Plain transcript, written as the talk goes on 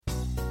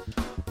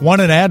Want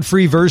an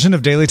ad-free version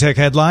of Daily Tech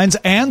Headlines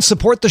and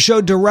support the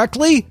show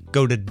directly?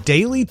 Go to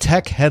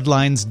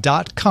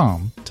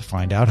dailytechheadlines.com to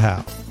find out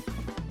how.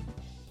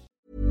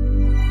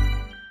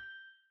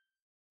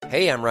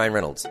 Hey, I'm Ryan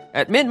Reynolds.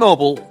 At Mint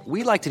Mobile,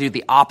 we like to do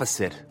the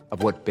opposite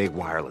of what Big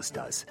Wireless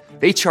does.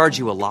 They charge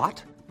you a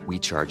lot, we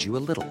charge you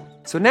a little.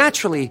 So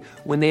naturally,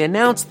 when they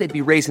announced they'd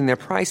be raising their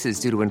prices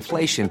due to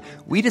inflation,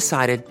 we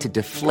decided to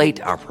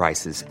deflate our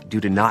prices due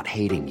to not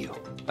hating you.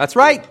 That's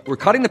right. We're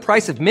cutting the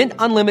price of Mint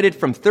Unlimited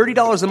from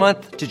 $30 a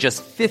month to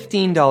just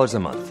 $15 a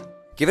month.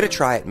 Give it a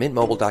try at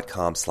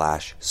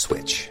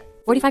mintmobile.com/switch.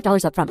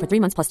 $45 up front for 3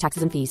 months plus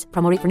taxes and fees.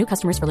 Promo rate for new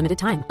customers for limited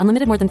time.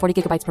 Unlimited more than 40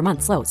 gigabytes per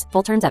month slows.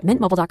 Full terms at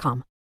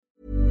mintmobile.com.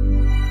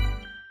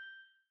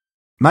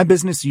 My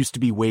business used to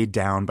be weighed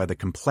down by the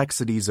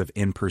complexities of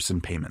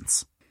in-person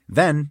payments.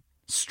 Then,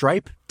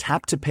 Stripe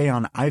Tap to Pay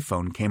on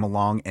iPhone came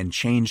along and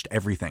changed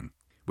everything.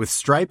 With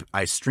Stripe,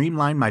 I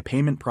streamlined my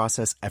payment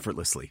process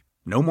effortlessly.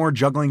 No more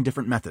juggling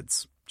different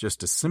methods.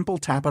 Just a simple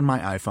tap on my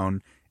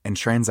iPhone and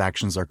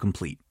transactions are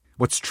complete.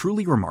 What's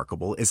truly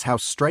remarkable is how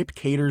Stripe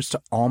caters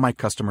to all my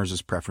customers'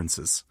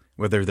 preferences.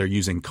 Whether they're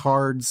using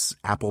cards,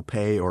 Apple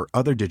Pay, or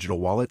other digital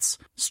wallets,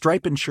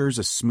 Stripe ensures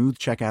a smooth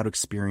checkout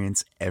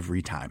experience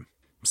every time.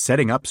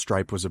 Setting up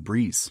Stripe was a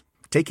breeze,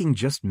 taking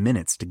just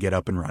minutes to get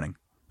up and running.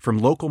 From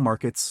local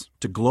markets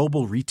to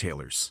global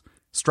retailers,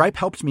 Stripe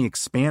helped me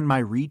expand my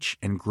reach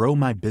and grow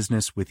my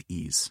business with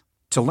ease.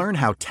 To learn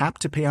how Tap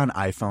to Pay on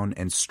iPhone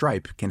and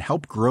Stripe can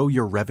help grow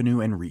your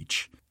revenue and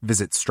reach,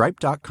 visit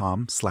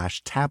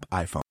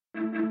stripe.com/tapiphone.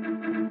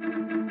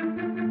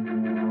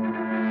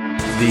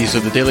 These are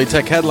the Daily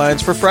Tech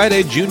Headlines for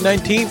Friday, June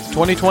 19th,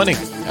 2020.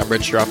 I'm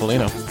Rich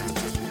Strappolino.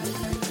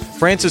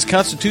 France's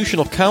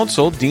Constitutional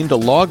Council deemed a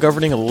law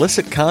governing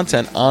illicit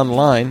content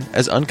online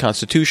as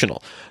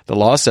unconstitutional. The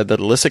law said that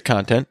illicit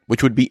content,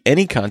 which would be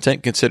any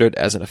content considered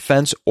as an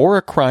offense or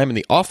a crime in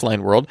the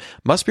offline world,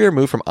 must be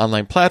removed from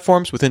online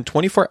platforms within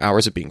 24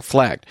 hours of being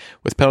flagged,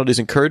 with penalties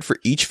incurred for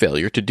each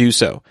failure to do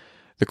so.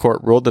 The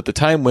court ruled that the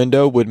time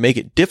window would make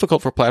it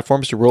difficult for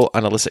platforms to rule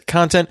on illicit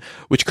content,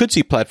 which could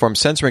see platforms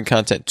censoring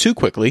content too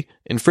quickly,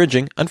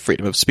 infringing on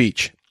freedom of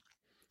speech.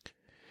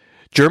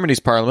 Germany's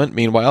parliament,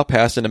 meanwhile,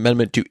 passed an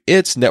amendment to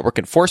its Network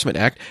Enforcement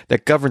Act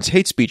that governs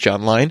hate speech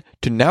online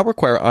to now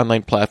require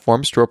online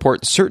platforms to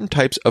report certain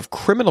types of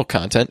criminal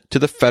content to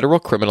the Federal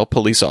Criminal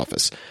Police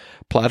Office.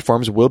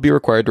 Platforms will be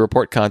required to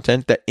report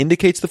content that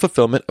indicates the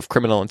fulfillment of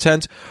criminal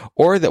intent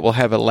or that will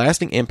have a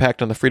lasting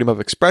impact on the freedom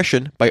of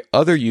expression by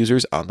other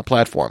users on the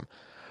platform.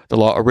 The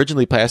law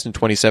originally passed in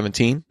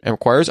 2017 and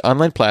requires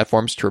online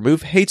platforms to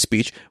remove hate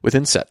speech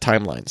within set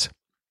timelines.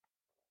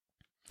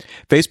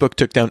 Facebook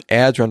took down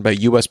ads run by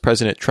U.S.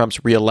 President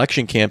Trump's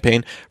re-election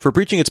campaign for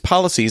breaching its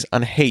policies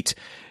on hate.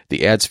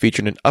 The ads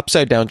featured an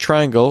upside-down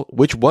triangle,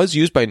 which was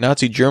used by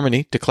Nazi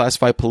Germany to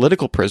classify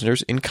political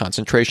prisoners in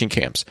concentration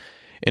camps.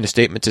 In a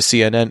statement to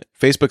CNN,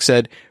 Facebook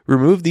said,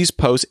 "Remove these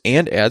posts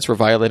and ads for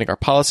violating our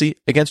policy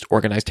against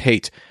organized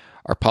hate.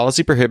 Our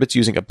policy prohibits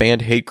using a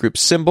banned hate group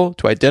symbol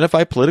to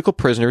identify political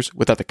prisoners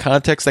without the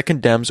context that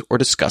condemns or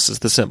discusses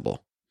the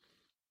symbol."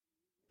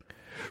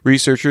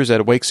 Researchers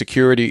at Awake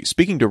Security,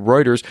 speaking to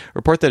Reuters,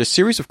 report that a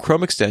series of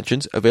Chrome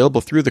extensions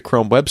available through the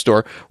Chrome Web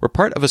Store were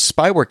part of a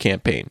spyware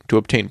campaign to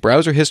obtain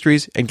browser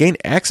histories and gain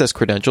access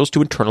credentials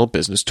to internal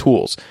business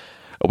tools.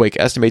 Awake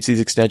estimates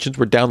these extensions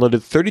were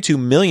downloaded 32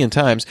 million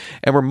times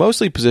and were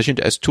mostly positioned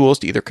as tools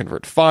to either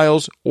convert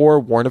files or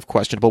warn of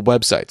questionable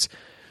websites.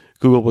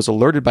 Google was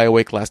alerted by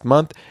Awake last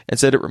month and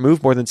said it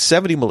removed more than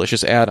 70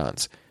 malicious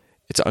add-ons.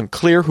 It's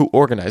unclear who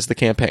organized the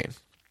campaign.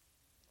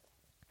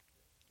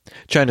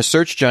 China's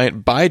search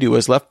giant Baidu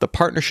has left the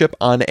Partnership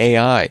on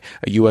AI,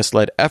 a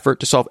U.S.-led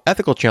effort to solve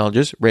ethical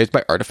challenges raised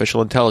by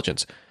artificial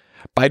intelligence.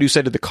 Baidu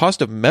cited the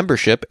cost of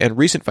membership and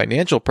recent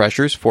financial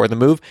pressures for the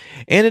move,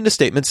 and in a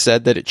statement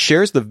said that it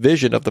shares the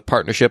vision of the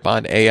Partnership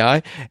on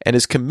AI and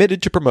is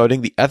committed to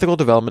promoting the ethical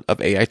development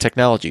of AI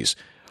technologies.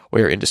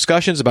 We are in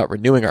discussions about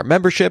renewing our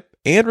membership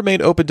and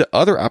remain open to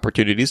other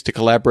opportunities to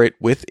collaborate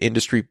with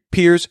industry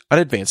peers on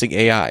advancing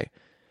AI.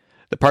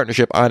 The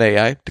Partnership on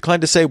AI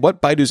declined to say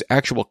what Baidu's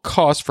actual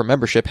cost for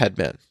membership had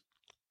been.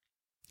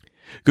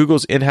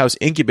 Google's in-house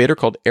incubator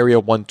called Area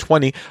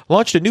 120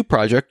 launched a new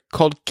project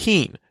called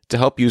Keen to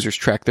help users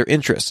track their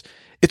interests.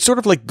 It's sort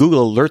of like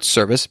Google Alerts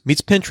service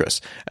meets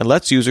Pinterest and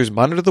lets users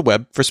monitor the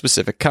web for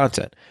specific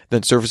content,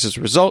 then surfaces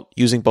a result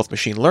using both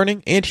machine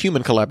learning and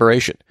human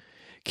collaboration.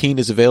 Keen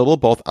is available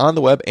both on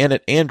the web and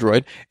at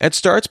Android and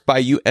starts by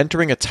you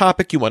entering a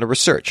topic you want to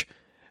research.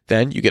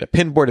 Then you get a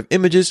pinboard of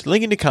images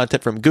linking to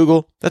content from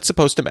Google that's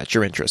supposed to match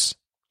your interests.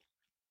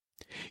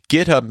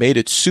 GitHub made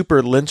its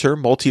SuperLinter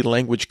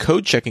multi-language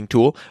code checking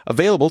tool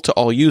available to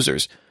all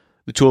users.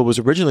 The tool was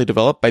originally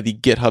developed by the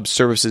GitHub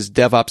Services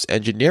DevOps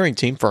engineering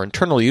team for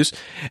internal use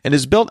and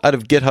is built out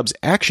of GitHub's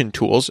action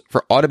tools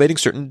for automating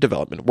certain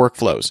development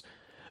workflows.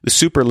 The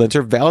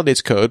SuperLinter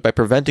validates code by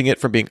preventing it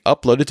from being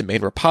uploaded to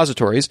main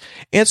repositories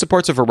and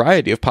supports a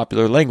variety of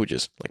popular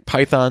languages like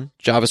Python,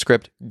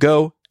 JavaScript,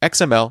 Go,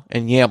 XML,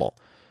 and YAML.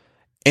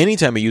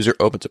 Anytime a user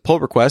opens a pull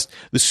request,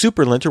 the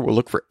superlinter will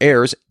look for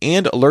errors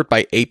and alert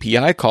by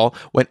API call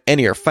when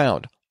any are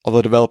found,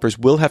 although developers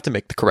will have to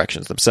make the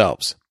corrections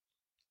themselves.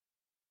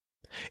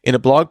 In a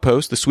blog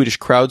post, the Swedish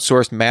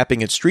crowdsourced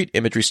mapping and street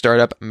imagery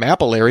startup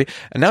Mapillary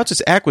announced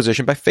its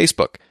acquisition by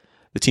Facebook.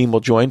 The team will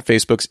join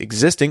Facebook's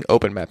existing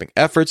open mapping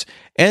efforts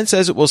and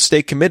says it will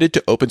stay committed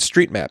to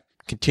OpenStreetMap,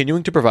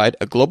 continuing to provide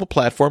a global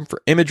platform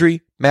for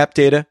imagery, map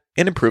data,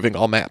 and improving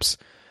all maps.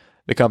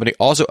 The company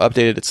also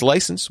updated its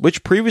license,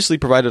 which previously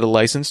provided a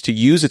license to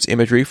use its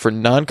imagery for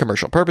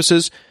non-commercial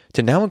purposes,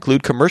 to now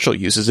include commercial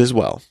uses as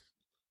well.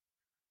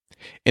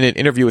 In an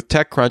interview with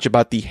TechCrunch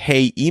about the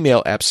Hey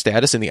email app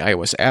status in the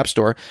iOS App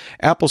Store,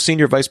 Apple's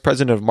Senior Vice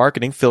President of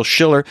Marketing, Phil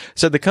Schiller,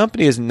 said the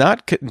company is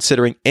not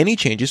considering any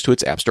changes to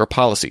its App Store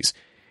policies.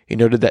 He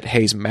noted that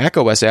Hey's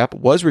macOS app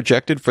was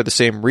rejected for the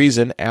same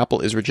reason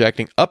Apple is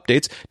rejecting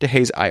updates to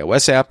Hey's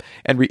iOS app,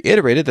 and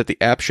reiterated that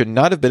the app should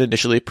not have been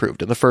initially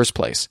approved in the first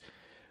place.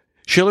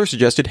 Schiller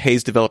suggested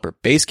Hey's developer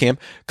Basecamp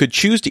could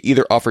choose to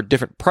either offer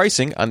different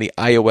pricing on the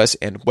iOS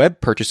and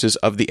web purchases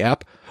of the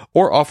app,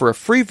 or offer a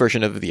free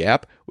version of the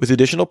app with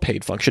additional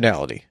paid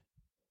functionality.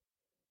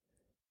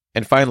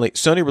 And finally,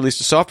 Sony released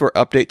a software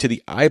update to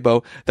the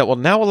Aibo that will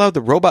now allow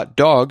the robot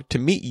dog to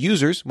meet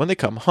users when they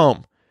come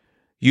home.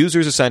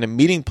 Users assign a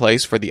meeting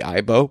place for the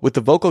Aibo with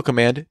the vocal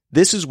command,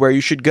 "This is where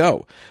you should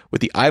go,"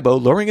 with the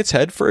Aibo lowering its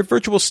head for a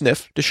virtual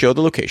sniff to show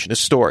the location is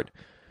stored.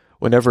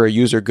 Whenever a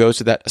user goes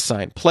to that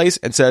assigned place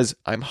and says,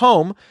 "I'm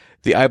home,"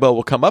 the Aibo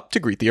will come up to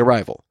greet the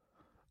arrival.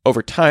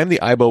 Over time, the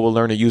Aibo will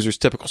learn a user's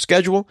typical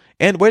schedule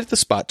and wait at the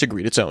spot to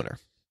greet its owner.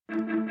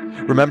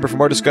 Remember, for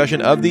more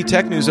discussion of the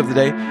tech news of the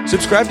day,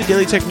 subscribe to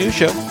Daily Tech News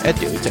Show at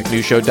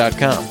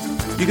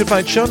dailytechnewsshow.com. You can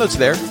find show notes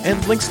there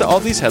and links to all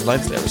these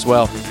headlines there as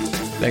well.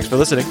 Thanks for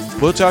listening.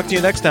 We'll talk to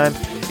you next time.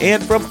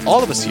 And from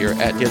all of us here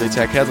at Daily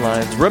Tech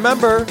Headlines,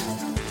 remember,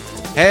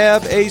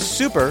 have a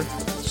super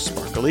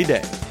sparkly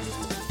day.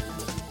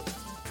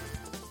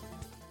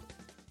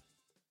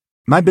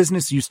 My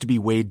business used to be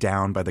weighed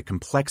down by the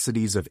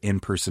complexities of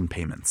in-person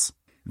payments.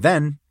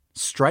 Then,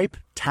 Stripe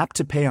Tap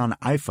to Pay on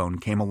iPhone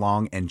came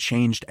along and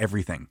changed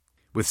everything.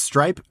 With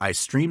Stripe, I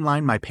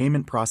streamlined my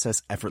payment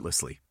process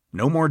effortlessly.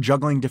 No more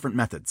juggling different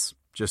methods.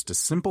 Just a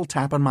simple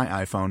tap on my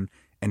iPhone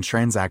and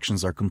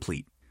transactions are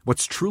complete.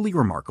 What's truly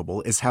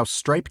remarkable is how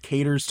Stripe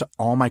caters to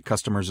all my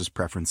customers'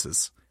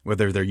 preferences.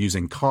 Whether they're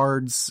using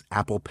cards,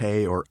 Apple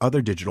Pay, or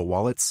other digital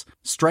wallets,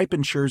 Stripe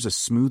ensures a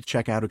smooth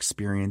checkout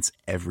experience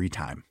every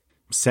time.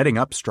 Setting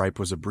up Stripe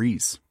was a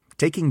breeze,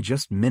 taking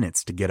just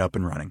minutes to get up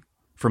and running.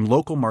 From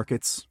local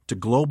markets to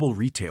global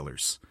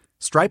retailers,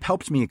 Stripe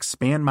helped me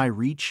expand my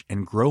reach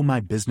and grow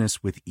my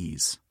business with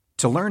ease.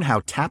 To learn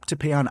how Tap to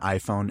Pay on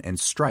iPhone and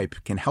Stripe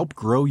can help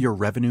grow your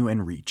revenue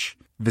and reach,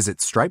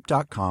 visit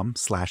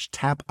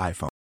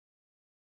stripe.com/tapiphone.